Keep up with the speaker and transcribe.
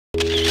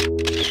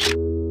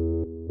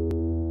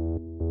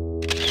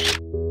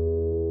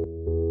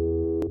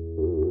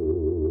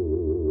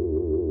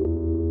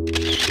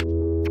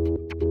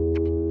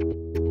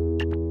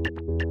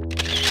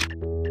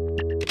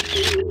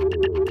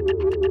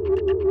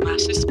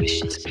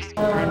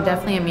I'm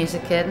definitely a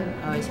music kid,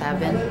 always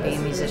have been, being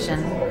a musician,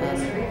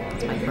 and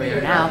it's my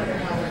career now.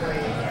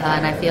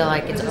 And I feel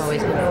like it's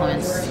always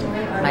influenced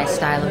my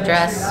style of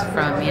dress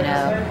from,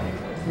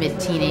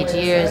 mid-teenage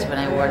years when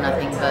I wore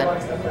nothing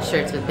but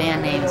shirts with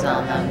band names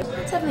on them.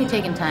 It's definitely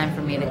taken time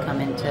for me to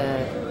come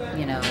into,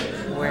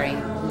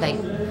 wearing,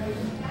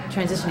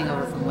 transitioning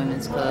over from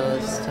women's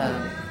clothes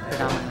to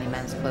predominantly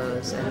men's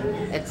clothes.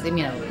 And it's,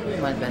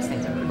 one of the best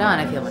things I've ever done.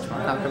 I feel much more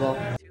comfortable.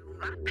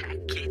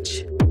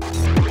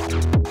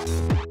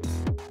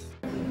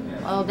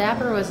 Well,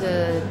 dapper was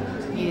a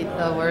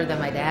word that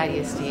my dad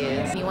used to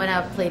use. He went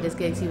out, played his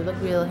gigs, he would look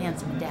real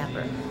handsome and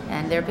dapper.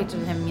 And there are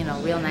pictures of him,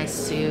 real nice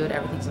suit,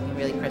 everything's looking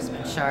really crisp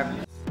and sharp.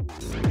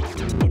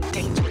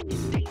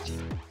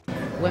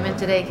 Women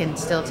today can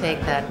still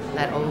take that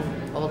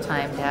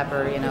old-time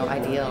dapper,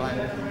 ideal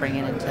and bring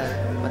it into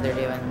what they're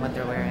doing, what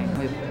they're wearing.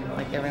 We've,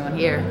 like everyone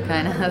here,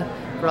 kind of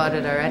brought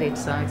it already to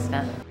some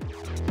extent.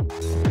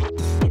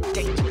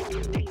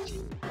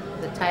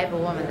 The type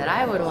of woman that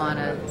I would want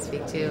to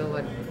speak to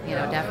would,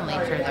 definitely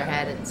turn their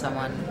head at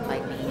someone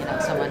like me,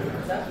 someone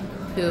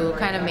who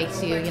kind of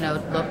makes you,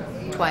 look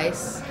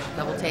twice,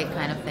 double take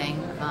kind of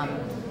thing.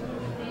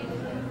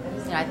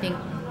 I think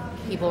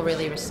people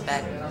really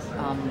respect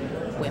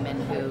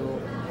women who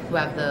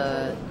have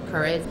the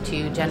courage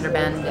to gender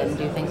bend and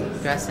do things,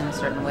 dress in a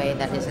certain way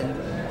that isn't,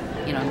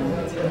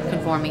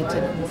 conforming to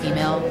the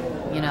female,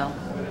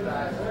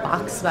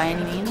 box by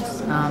any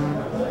means.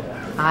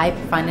 I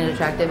find it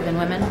attractive in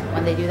women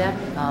when they do that,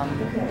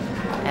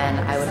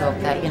 and I would hope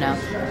that,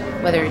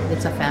 whether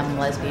it's a femme,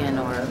 lesbian,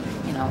 or,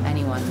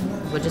 anyone,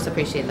 would just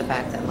appreciate the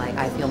fact that,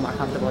 I feel more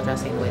comfortable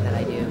dressing the way that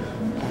I do,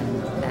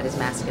 and that is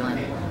masculine,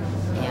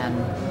 and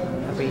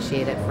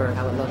appreciate it for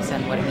how it looks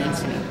and what it means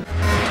to me.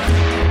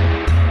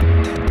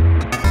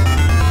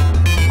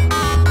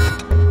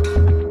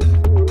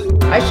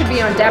 I should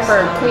be on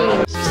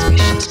DapperQ.